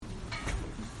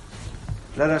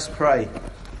Let us pray.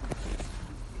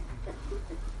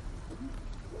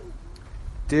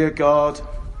 Dear God,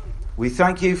 we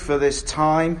thank you for this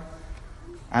time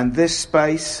and this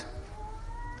space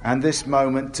and this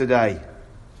moment today.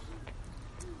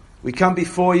 We come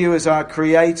before you as our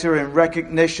Creator in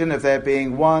recognition of there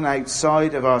being one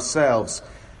outside of ourselves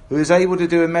who is able to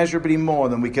do immeasurably more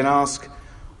than we can ask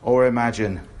or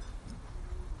imagine.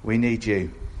 We need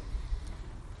you.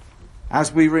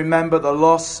 As we remember the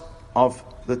loss of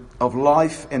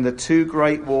life in the two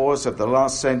great wars of the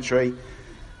last century,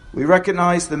 we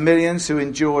recognize the millions who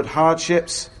endured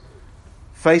hardships,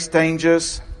 faced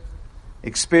dangers,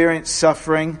 experienced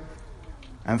suffering,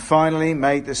 and finally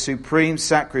made the supreme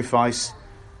sacrifice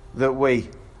that we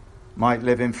might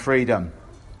live in freedom.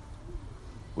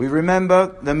 We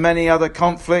remember the many other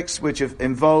conflicts which have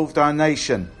involved our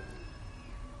nation.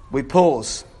 We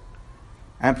pause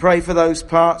and pray for those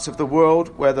parts of the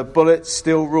world where the bullet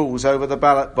still rules over the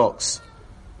ballot box,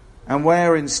 and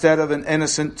where instead of an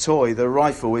innocent toy, the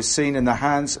rifle is seen in the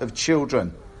hands of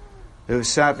children who have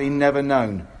sadly never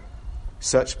known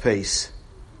such peace.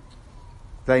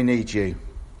 They need you.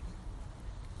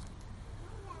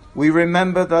 We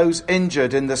remember those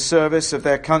injured in the service of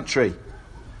their country,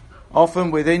 often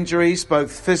with injuries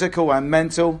both physical and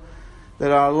mental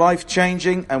that are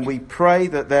life-changing, and we pray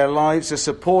that their lives are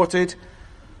supported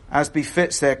as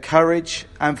befits their courage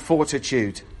and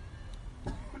fortitude.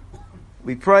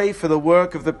 We pray for the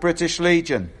work of the British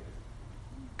Legion,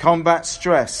 Combat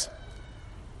Stress,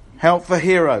 Help for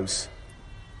Heroes,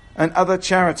 and other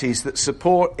charities that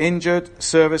support injured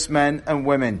servicemen and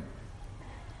women.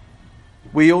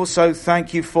 We also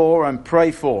thank you for and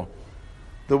pray for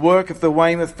the work of the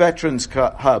Weymouth Veterans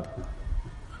Hub,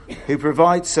 who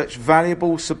provides such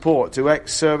valuable support to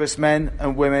ex-servicemen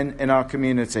and women in our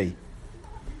community.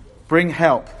 Bring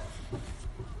help.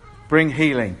 Bring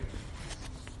healing.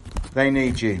 They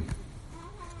need you.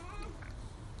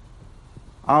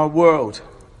 Our world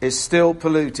is still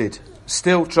polluted,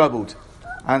 still troubled,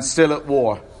 and still at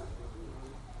war.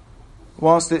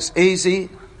 Whilst it's easy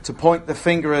to point the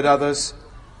finger at others,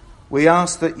 we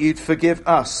ask that you'd forgive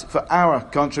us for our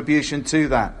contribution to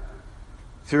that,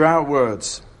 through our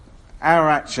words, our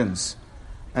actions,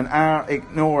 and our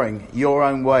ignoring your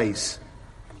own ways,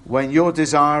 when your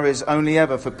desire is only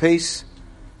ever for peace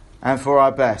and for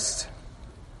our best.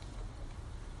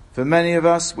 For many of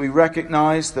us, we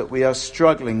recognize that we are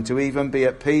struggling to even be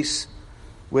at peace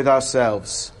with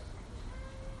ourselves.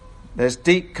 There's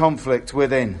deep conflict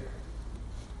within.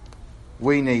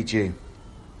 We need you.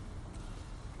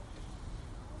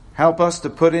 Help us to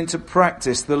put into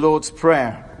practice the Lord's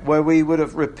Prayer, where we would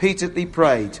have repeatedly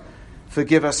prayed,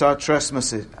 forgive us our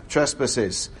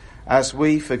trespasses, as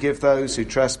we forgive those who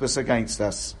trespass against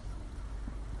us.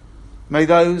 May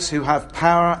those who have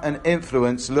power and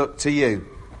influence look to you,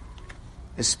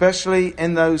 especially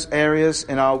in those areas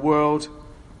in our world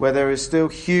where there is still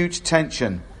huge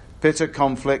tension, bitter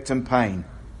conflict and pain.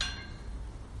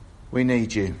 We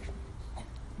need you.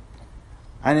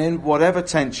 And in whatever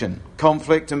tension,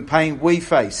 conflict and pain we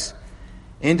face,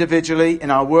 individually, in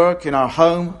our work, in our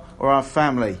home or our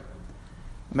family,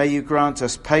 may you grant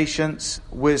us patience,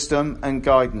 wisdom and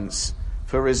guidance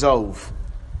for resolve,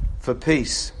 for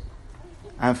peace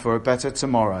and for a better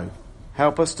tomorrow.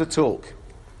 Help us to talk.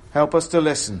 Help us to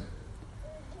listen.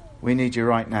 We need you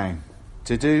right now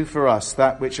to do for us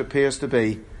that which appears to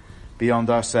be beyond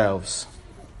ourselves.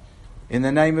 In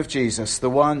the name of Jesus, the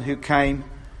one who came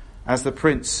as the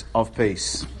Prince of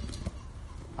Peace.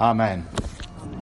 Amen.